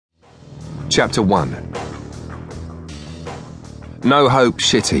Chapter 1. No Hope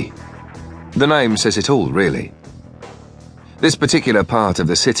Shitty. The name says it all, really. This particular part of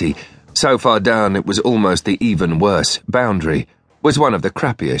the city, so far down it was almost the even worse boundary, was one of the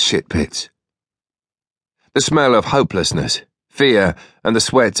crappier shit pits. The smell of hopelessness, fear, and the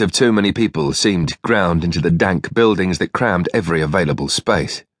sweat of too many people seemed ground into the dank buildings that crammed every available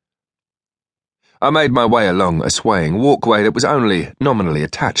space. I made my way along a swaying walkway that was only nominally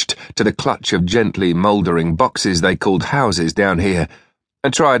attached to the clutch of gently mouldering boxes they called houses down here,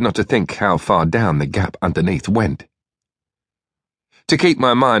 and tried not to think how far down the gap underneath went. To keep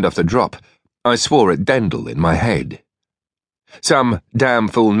my mind off the drop, I swore at Dendel in my head. Some damn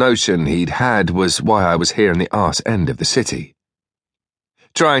fool notion he'd had was why I was here in the arse end of the city.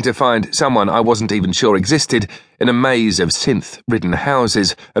 Trying to find someone I wasn't even sure existed in a maze of synth-ridden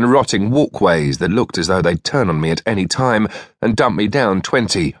houses and rotting walkways that looked as though they'd turn on me at any time and dump me down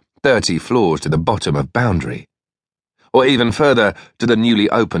 20, 30 floors to the bottom of Boundary. Or even further to the newly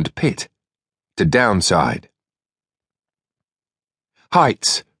opened pit, to Downside.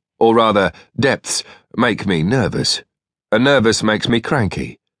 Heights, or rather depths, make me nervous, and nervous makes me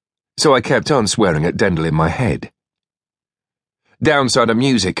cranky, so I kept on swearing at Dendel in my head. Downsider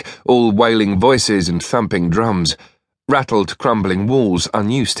music, all wailing voices and thumping drums, rattled crumbling walls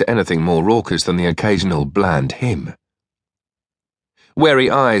unused to anything more raucous than the occasional bland hymn.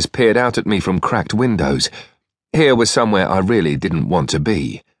 Wary eyes peered out at me from cracked windows. Here was somewhere I really didn't want to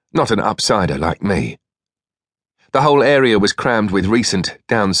be, not an upsider like me. The whole area was crammed with recent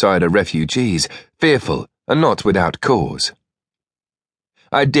downsider refugees, fearful and not without cause.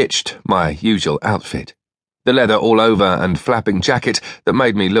 I ditched my usual outfit, the leather all over and flapping jacket that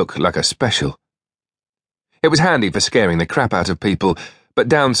made me look like a special. It was handy for scaring the crap out of people, but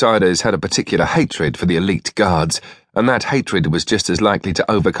downsiders had a particular hatred for the elite guards, and that hatred was just as likely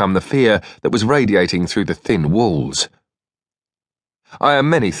to overcome the fear that was radiating through the thin walls. I am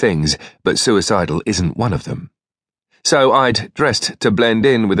many things, but suicidal isn't one of them. So I'd dressed to blend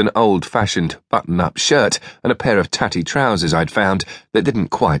in with an old-fashioned button-up shirt and a pair of tatty trousers I'd found that didn't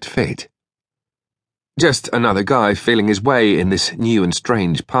quite fit. Just another guy feeling his way in this new and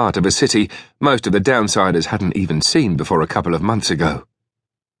strange part of a city most of the downsiders hadn't even seen before a couple of months ago.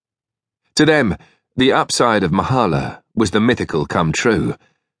 To them, the upside of Mahala was the mythical come true,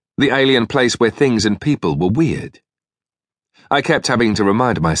 the alien place where things and people were weird. I kept having to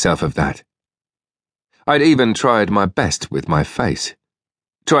remind myself of that. I'd even tried my best with my face,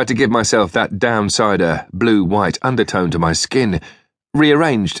 tried to give myself that downsider blue-white undertone to my skin,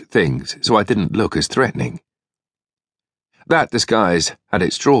 rearranged things so I didn't look as threatening. That disguise had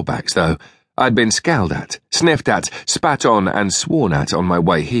its drawbacks, though. I'd been scowled at, sniffed at, spat on and sworn at on my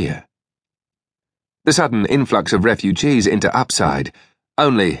way here. The sudden influx of refugees into Upside,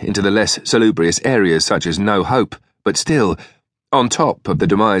 only into the less salubrious areas such as No Hope, but still, on top of the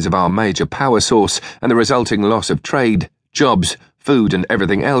demise of our major power source and the resulting loss of trade, jobs, food and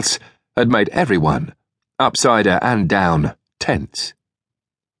everything else, had made everyone, upsider and down, tense.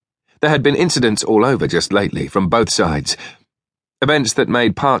 There had been incidents all over just lately, from both sides. Events that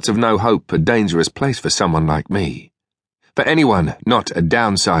made parts of No Hope a dangerous place for someone like me. For anyone not a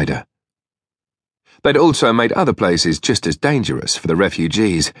downsider. They'd also made other places just as dangerous for the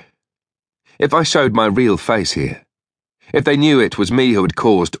refugees. If I showed my real face here, if they knew it was me who had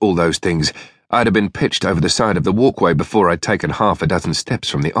caused all those things, I'd have been pitched over the side of the walkway before I'd taken half a dozen steps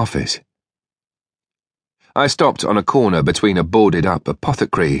from the office. I stopped on a corner between a boarded-up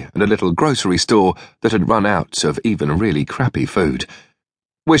apothecary and a little grocery store that had run out of even really crappy food,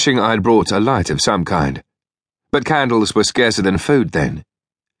 wishing I'd brought a light of some kind. But candles were scarcer than food then,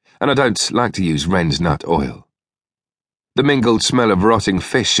 and I don't like to use wren's nut oil. The mingled smell of rotting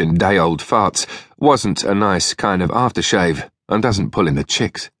fish and day-old farts wasn't a nice kind of aftershave and doesn't pull in the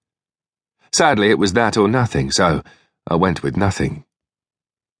chicks. Sadly, it was that or nothing, so I went with nothing.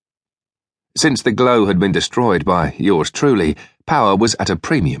 Since the glow had been destroyed by yours truly, power was at a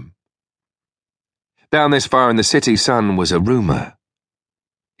premium. Down this far in the city sun was a rumour.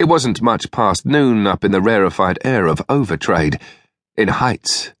 It wasn't much past noon up in the rarefied air of overtrade, in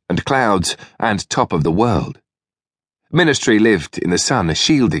heights and clouds and top of the world. Ministry lived in the sun,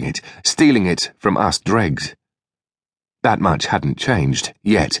 shielding it, stealing it from us dregs. That much hadn't changed,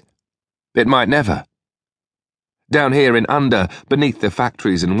 yet. It might never. Down here in under, beneath the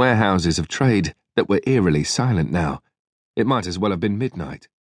factories and warehouses of trade that were eerily silent now, it might as well have been midnight.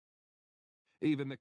 Even the